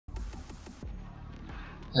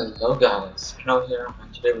Hello guys, Kno here,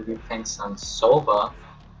 and today we'll be playing some Sova.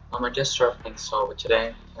 I just started playing Sova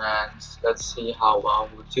today, and let's see how well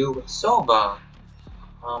we'll do with Sova.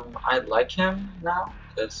 I like him now,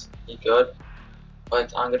 because he's good,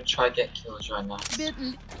 but I'm gonna try to get kills right now.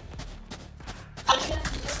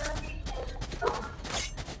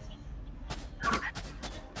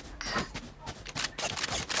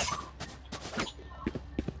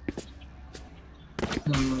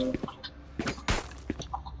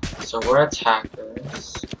 So we're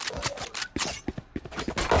attackers.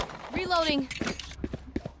 Reloading.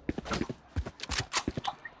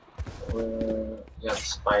 Yeah,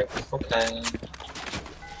 spike. Okay.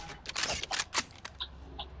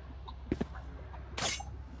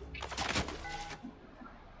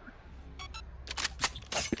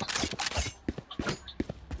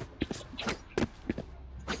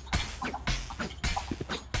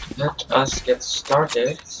 Let us get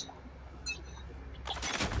started.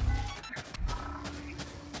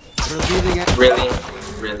 Really,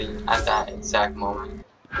 at that exact moment.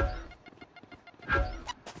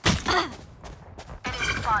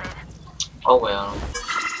 Oh well.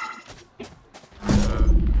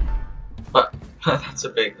 But that's a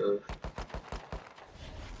big move.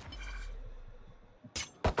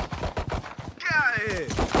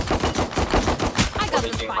 What are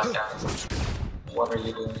you doing, my guy? What are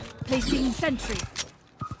you doing? Placing sentry.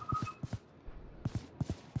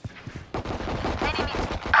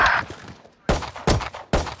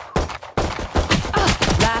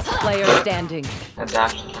 Last player standing. That's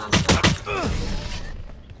actually kind of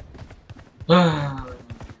well,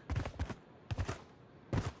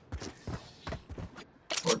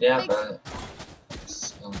 yeah, but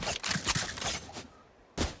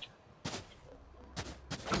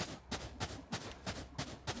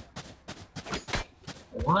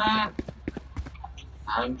what?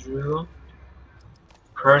 Andrew?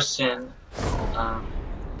 Person?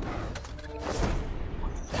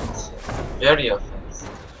 Offensive. Very offensive.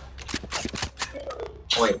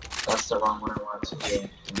 Wait, that's the wrong one I want to do.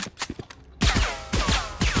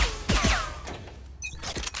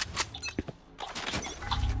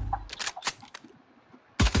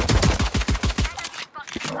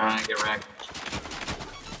 Alright, get wrecked.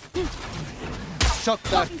 Shock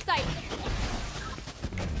that.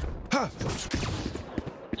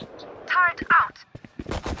 Turret out.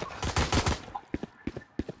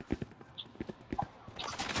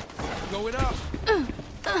 Going up.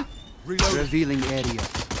 Reload. Revealing area.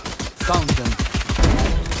 Found them.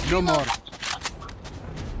 No more.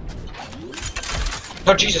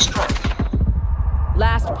 Oh, Jesus Christ.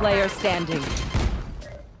 Last player standing.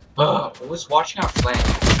 Who's watching our flank?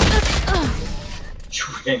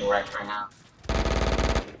 You're getting wrecked right now.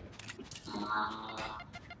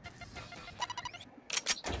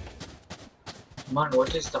 Come on,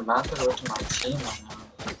 what is the matter with my team right now?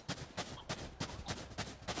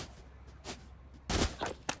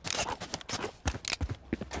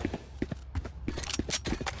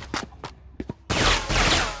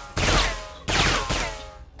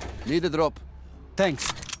 Need a drop.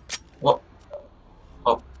 Thanks. What?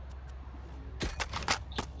 Oh.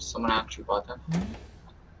 Someone actually bought that.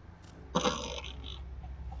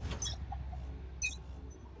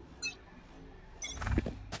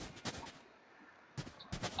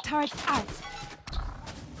 Turret out.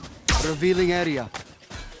 Revealing area.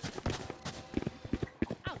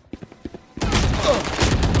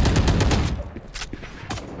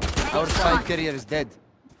 Our spy carrier is dead.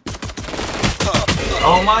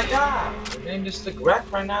 Oh my god! We're getting just like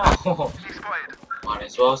wrecked right now. Might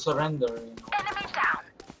as well surrender, you know. Enemy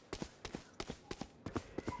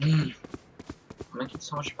down. I'm making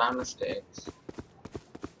so much bad mistakes.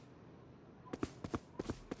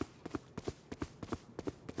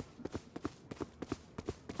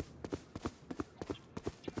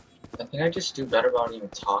 I think I just do better about even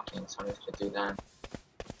talking, so I'm just gonna do that.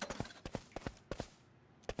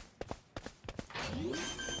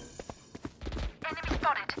 Enemy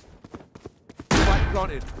spotted. Spike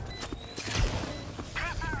planted.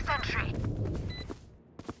 Placing sentry.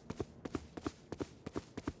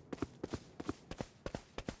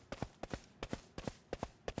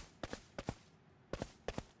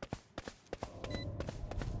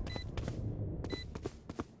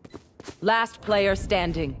 Last player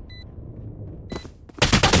standing.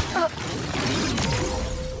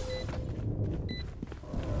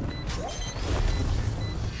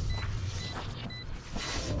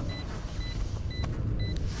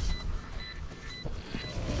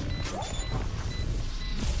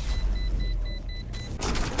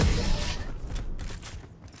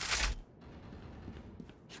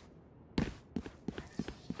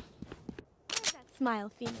 smile,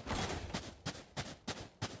 Phoenix.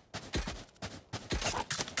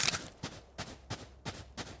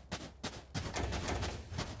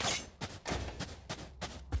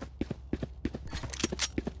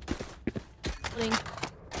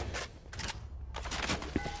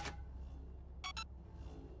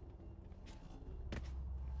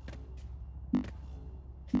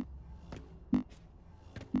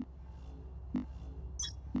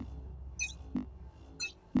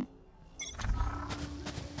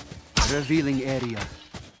 Revealing area.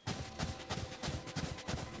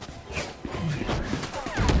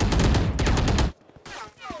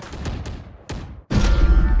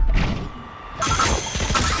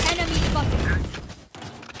 Enemy spotted.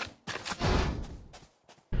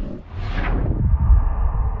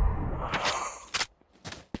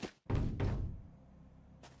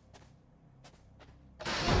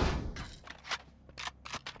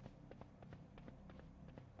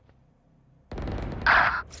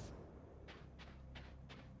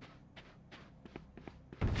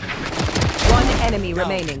 One enemy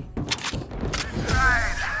remaining.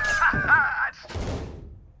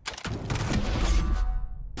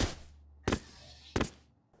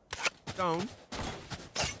 Down.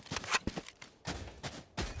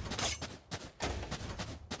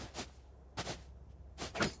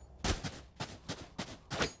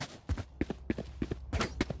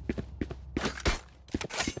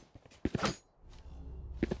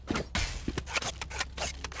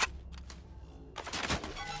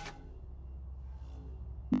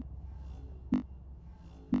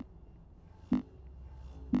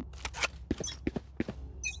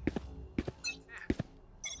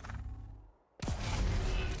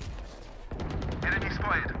 Enemy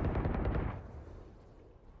spotted.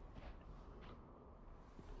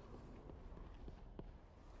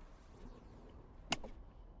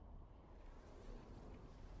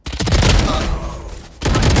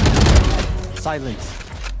 Silence.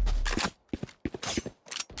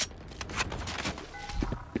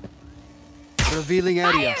 Revealing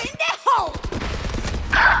area.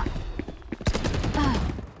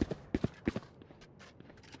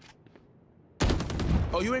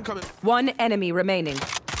 Oh, you ain't coming. One enemy remaining.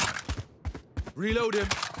 Reload him.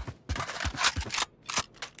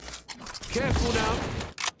 Careful now.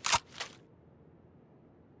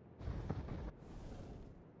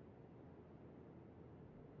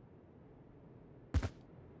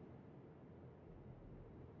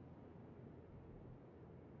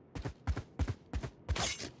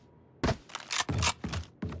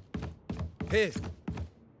 Here.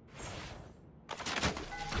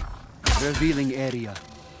 Revealing area.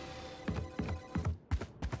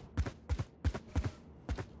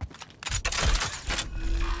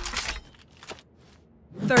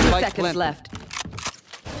 Thirty Spike seconds planted. left.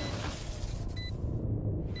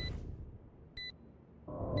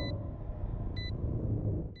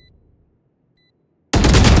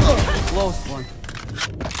 Close one.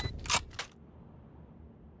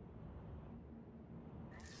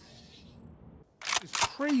 It's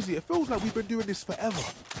crazy. It feels like we've been doing this forever.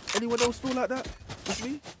 Anyone else feel like that? Just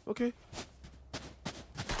me? Okay.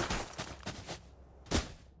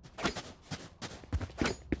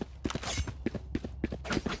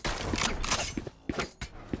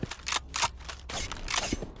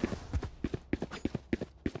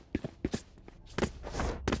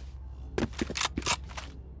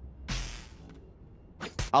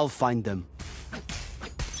 I'll find them.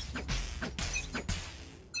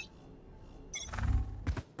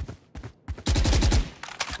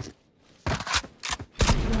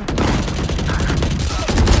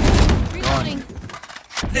 Reloading.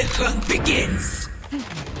 The hunt begins.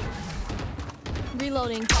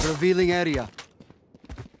 Reloading. Revealing area.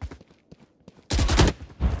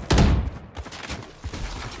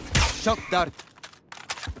 Shock dart.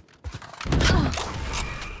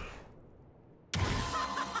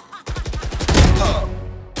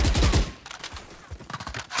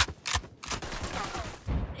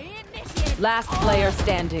 Last player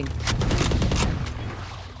standing.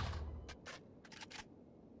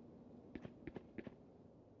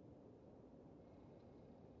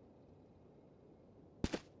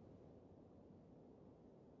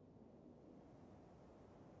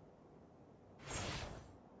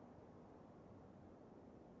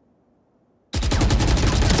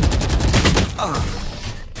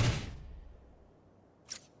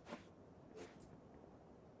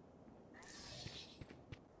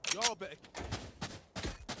 Y'all better.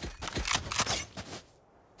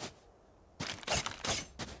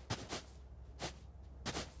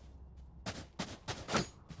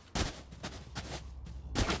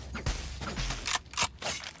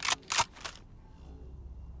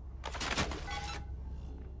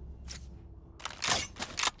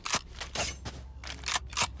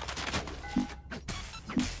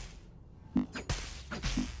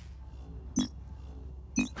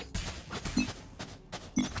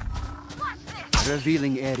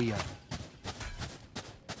 Revealing area.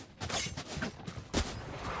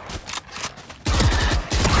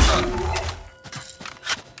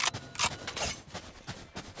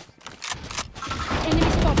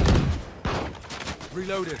 Enemy spotted.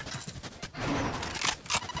 Reloaded.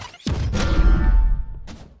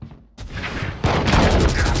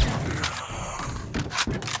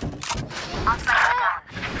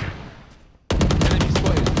 Enemy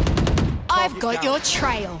spotted. I've Target got down. your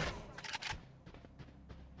trail.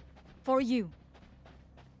 For you.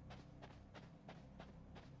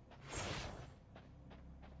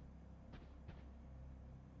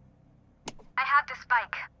 I have the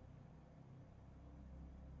spike.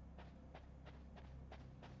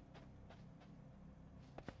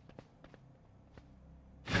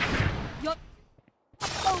 Your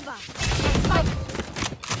over. Spike.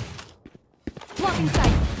 Blocking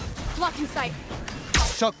sight. Blocking sight.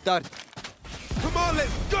 Shock dart. Come on,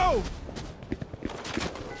 let's go!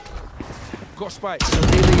 Got spike.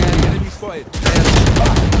 Revealing area. Enemy spotted.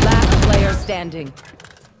 Last player standing.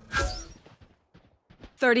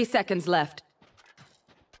 30 seconds left.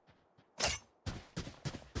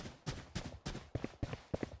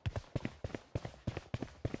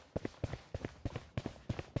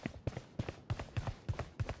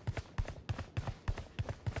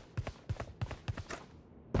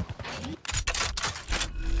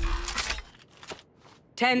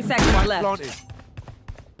 Ten seconds left. Planted.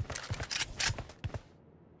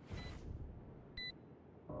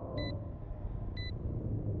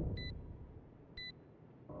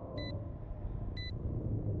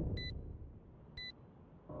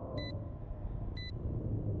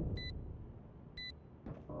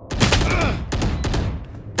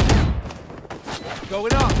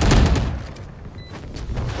 Going up.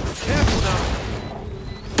 Careful now.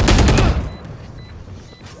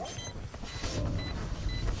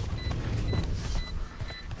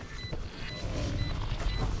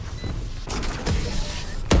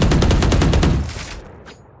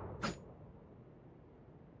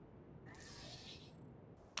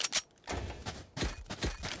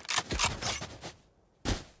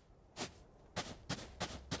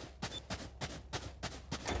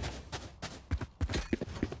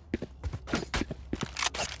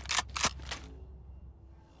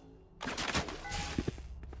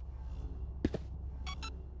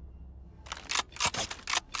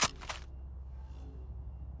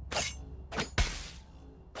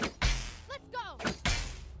 Let's go.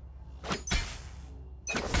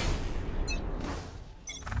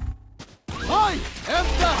 I am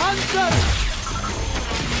the hunter!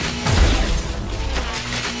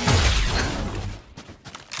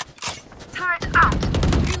 Turret out.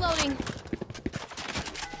 Reloading.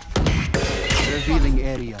 Revealing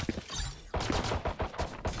area.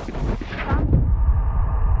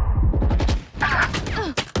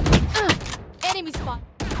 Enemy spot.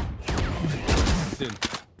 Still.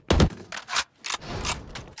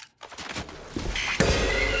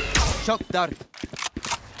 Shock dart.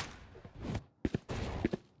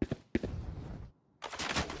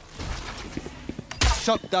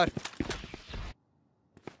 Shock dart.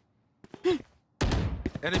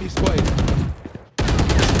 Enemy spotted.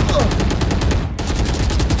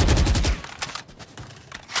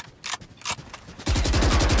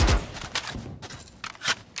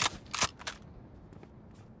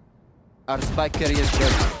 Our spike carrier is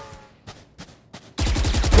dead.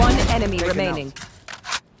 One enemy Taken remaining.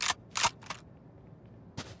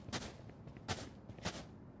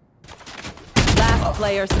 Last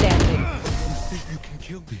player standing. You think you can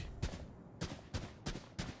kill me?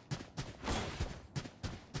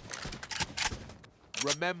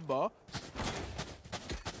 Remember.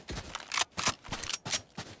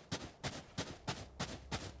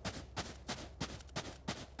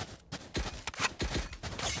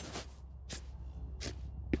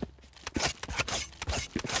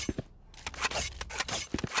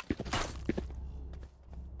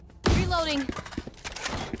 Reloading.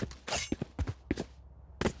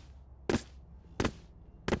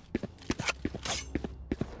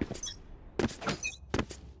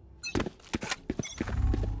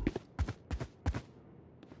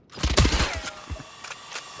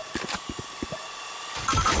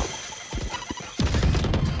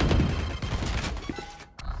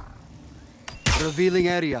 Revealing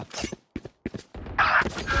area.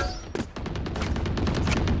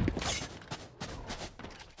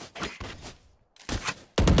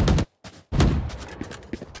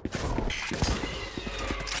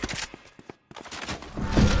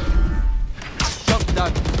 Shock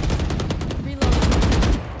dart. Reloading.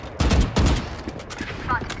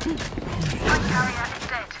 Spotted. Spike carrier is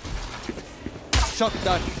dead. Shock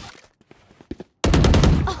dart.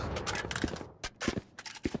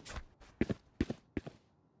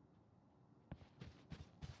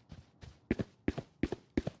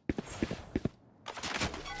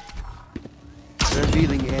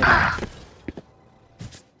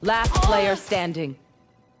 Last player standing.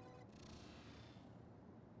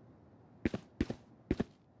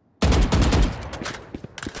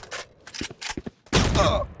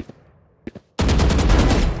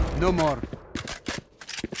 No more.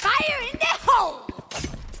 Fire in the hole!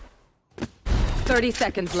 30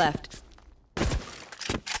 seconds left.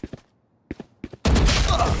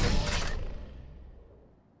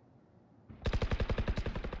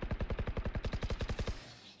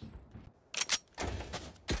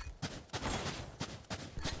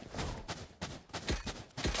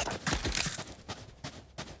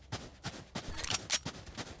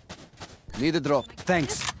 Need a drop.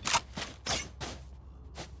 Thanks.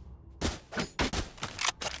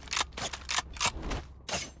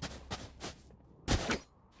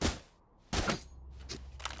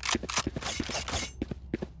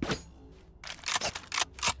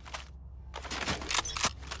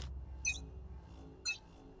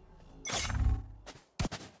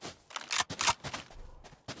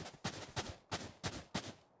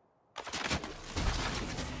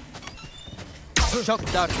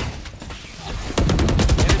 Shock dart.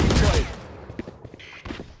 Enemy spotted.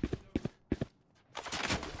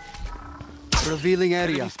 Revealing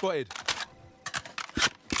area. Enemy spotted.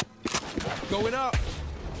 Going up.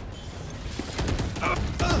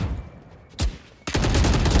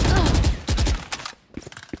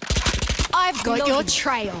 I've got your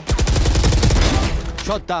trail.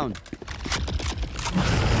 Shot down.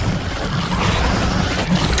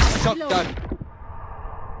 Shock dart.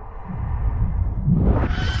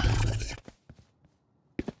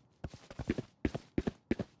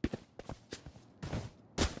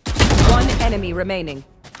 One enemy remaining.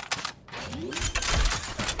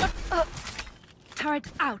 Turret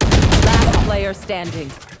out. Last player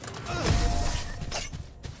standing.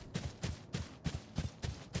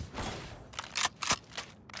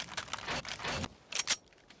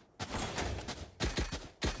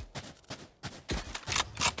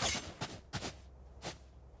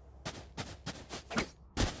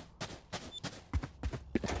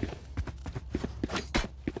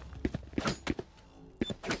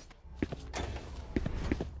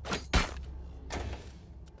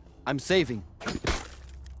 I'm saving.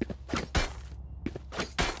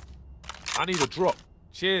 I need a drop.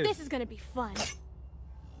 Cheers. This is gonna be fun.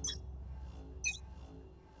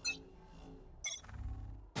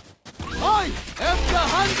 I am the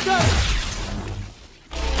hunter!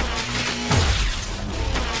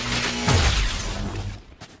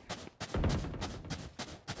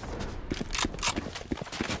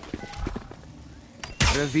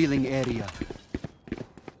 Revealing area.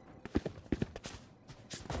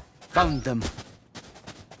 Found them.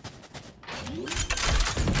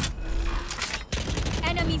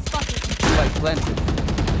 Enemy spotted. Spike planted.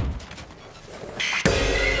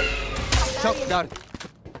 Shock dart.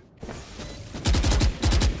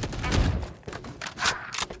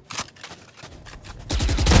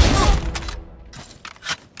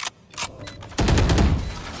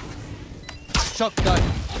 Shock dart.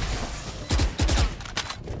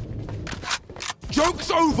 Joke's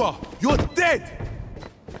over. You're dead.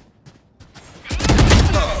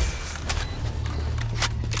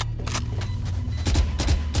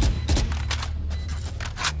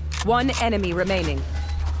 One enemy remaining.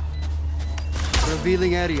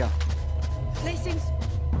 Revealing area. Placing.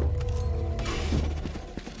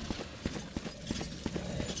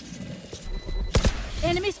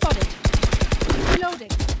 Enemy spotted.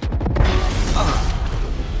 Reloading.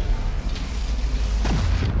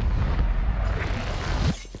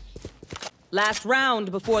 Last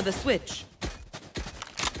round before the switch.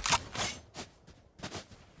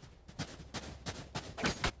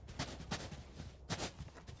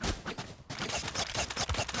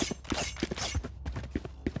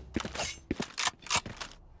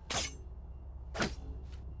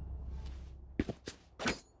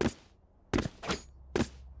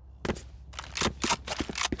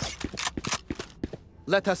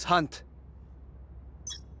 Let us hunt.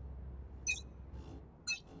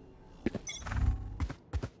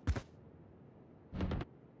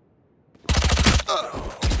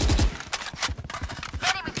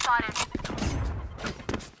 Enemy spotted.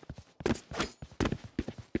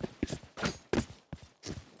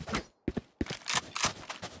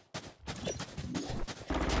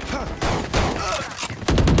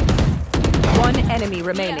 One enemy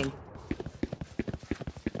remaining.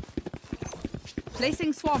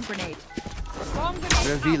 Placing swarm grenade. Swarm grenade.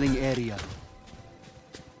 Revealing area.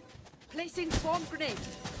 Placing swarm grenade.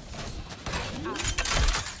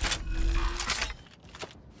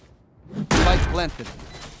 Spike planted.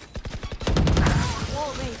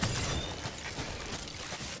 Wall raised.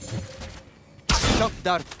 Shock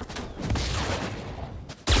dart.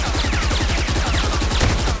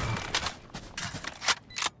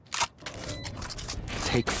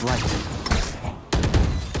 Take flight.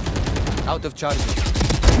 Out of charges.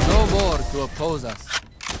 No more to oppose us.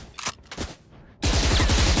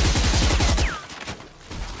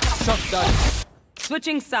 Shock dart.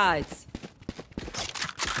 Switching sides.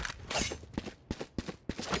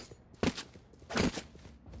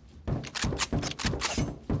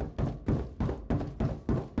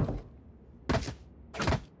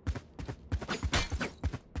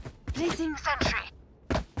 Placing sentry.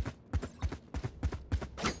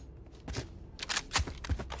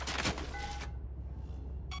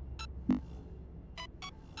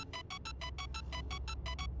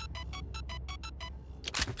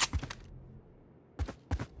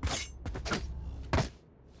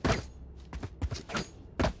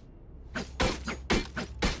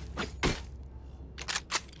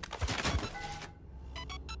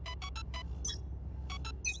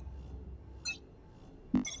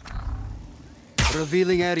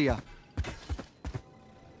 Revealing area.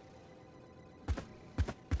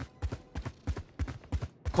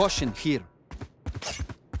 Caution here.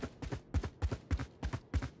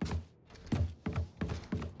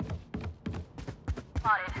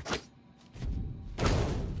 Spotted.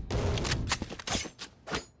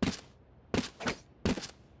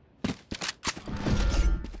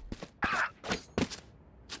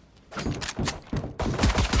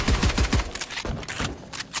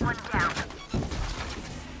 One down.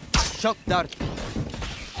 Shock dart.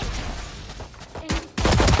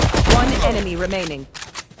 One enemy remaining.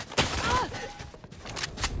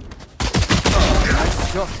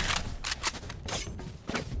 Nice shot.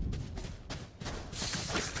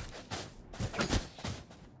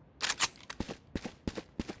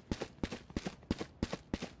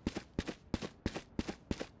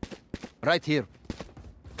 Right here.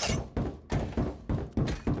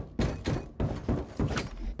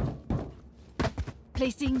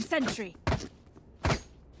 Placing sentry.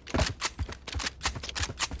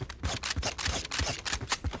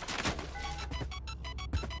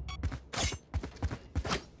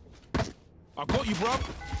 I got you, bruv.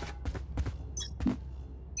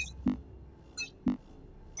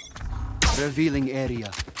 Revealing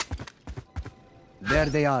area. There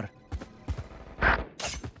they are.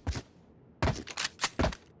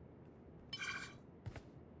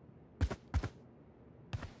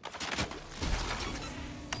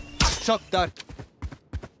 Shock dart.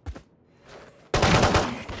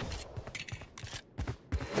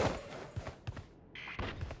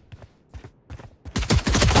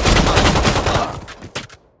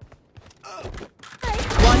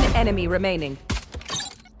 One enemy remaining.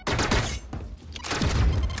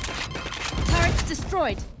 Turret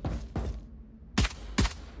destroyed.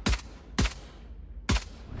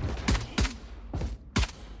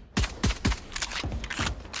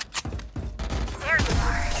 There you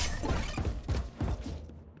are.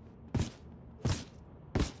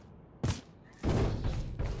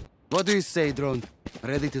 What do you say, drone?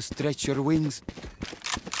 Ready to stretch your wings?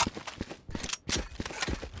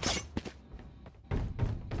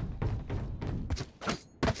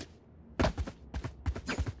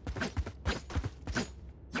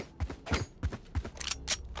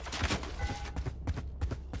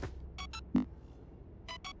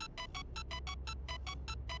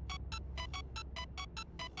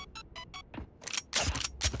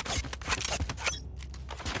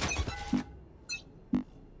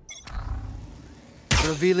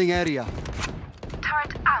 Revealing area.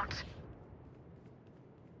 Turret out.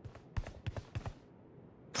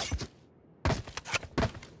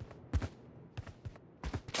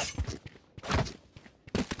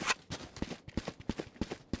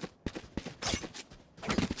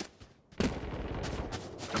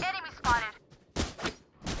 Enemy spotted.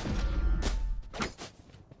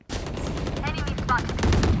 Enemy spotted.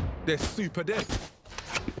 They're super dead.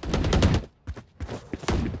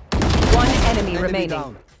 One enemy Enemy remaining.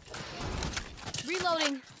 down.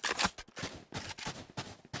 Reloading.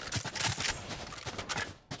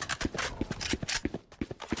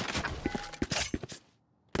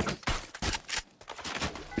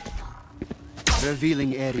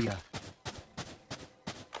 Revealing area.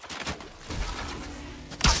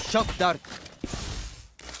 Shock dart.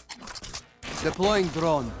 Deploying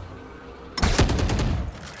drone.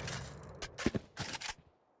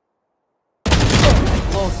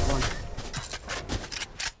 Close one.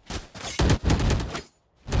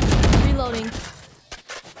 Reloading.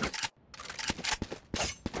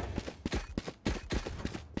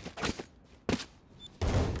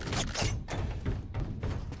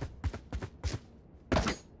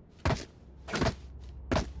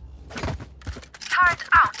 Turret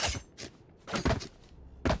out.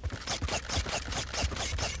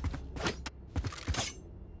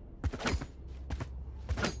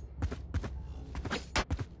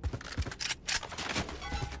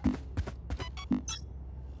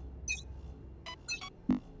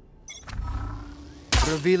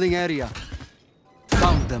 Revealing area.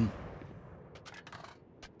 Found them.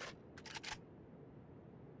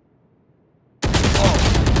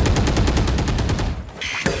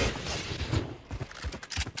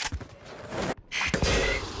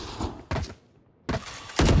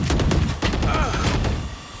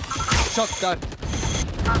 Shot that.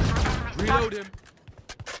 Reload him.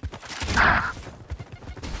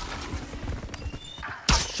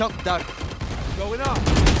 Shot that. Going up.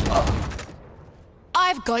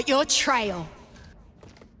 I've got your trail.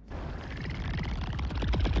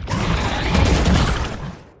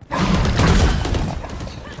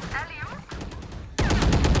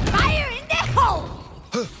 Fire in the hole!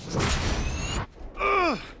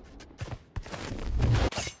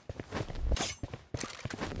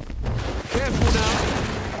 Careful now.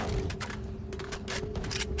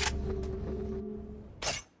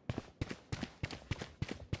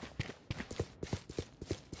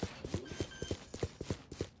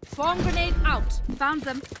 Swarm grenade out. Found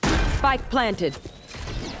them. Spike planted.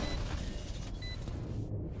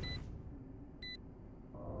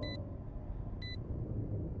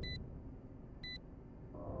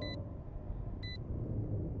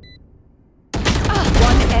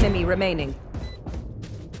 One enemy remaining.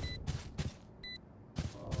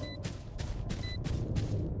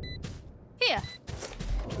 Here.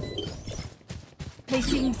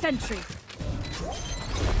 Placing sentry.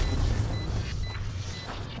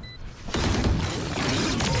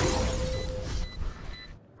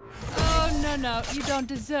 Oh, no, you don't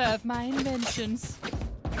deserve my inventions.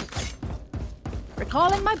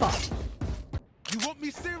 Recalling my bot. You want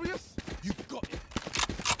me serious? You got it.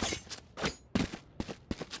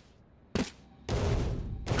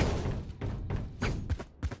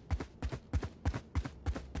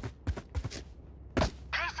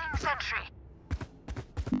 Placing sentry.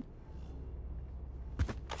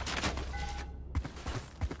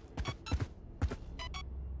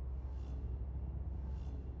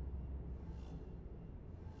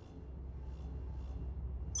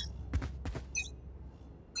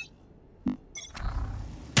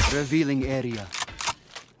 Revealing area.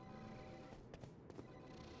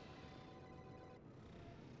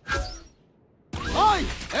 I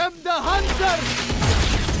am the hunter!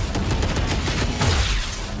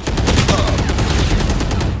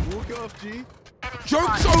 Walk it off, G.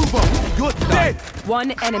 Joke's over! You're dead!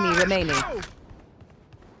 One enemy remaining.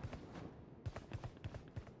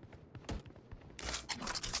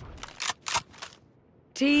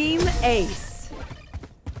 Team Ace.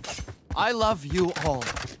 I love you all.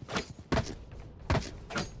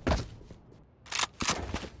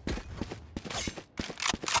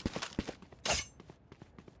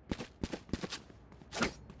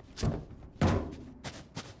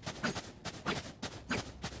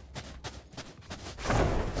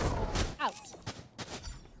 Out.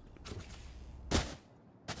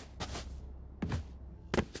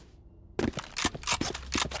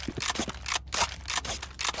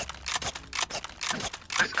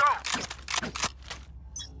 Let's go.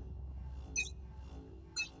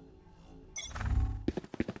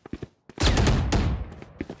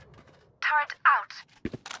 Turret out.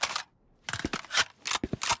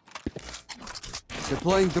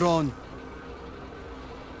 Deploying drone.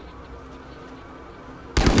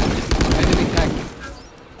 Enemy tag.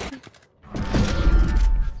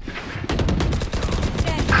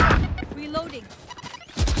 Dead. Reloading.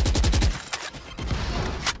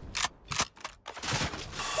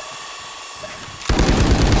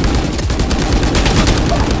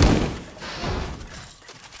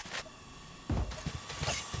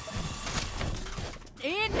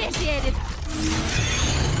 Initiated.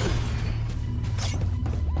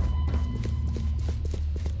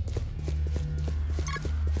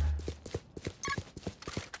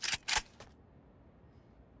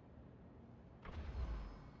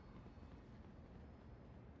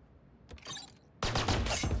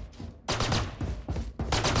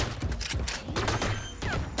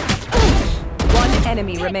 One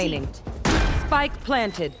enemy remaining. Spike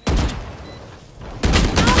planted.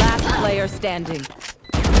 Last player standing.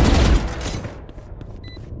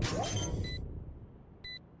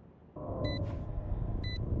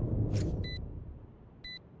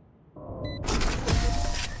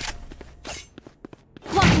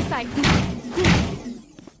 Blocking sight.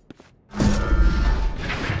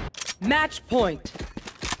 Match point.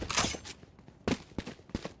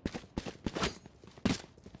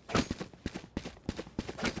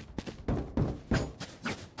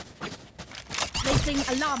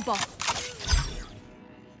 Placing alarm bomb.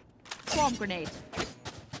 Swarm grenade.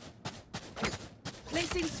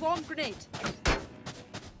 Placing swarm grenade.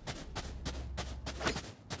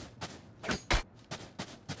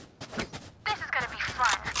 This is gonna be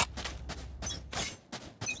fun.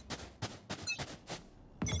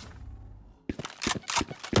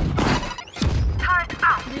 Turret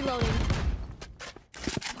out. Reloading.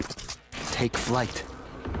 Take flight.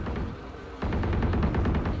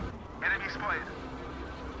 Enemy spotted.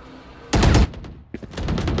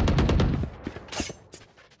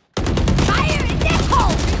 Fire in the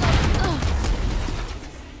hole!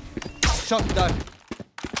 Shot down.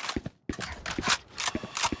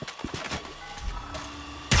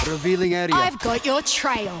 Revealing area. I've got your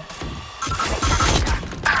trail.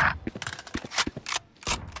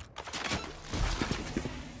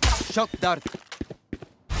 Shock dart.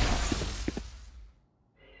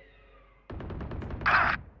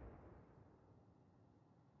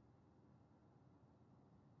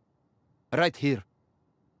 Right here.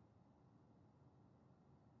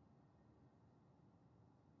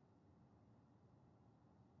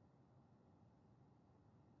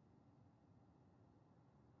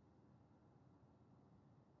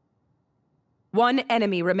 One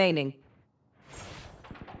enemy remaining.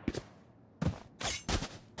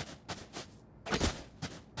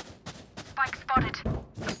 Spike spotted.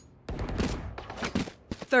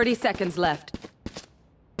 30 seconds left.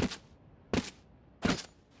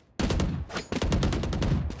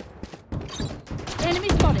 Enemy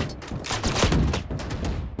spotted.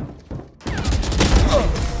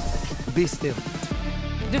 Be still.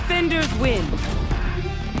 Defenders win.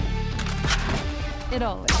 It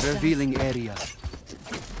always does. Revealing area.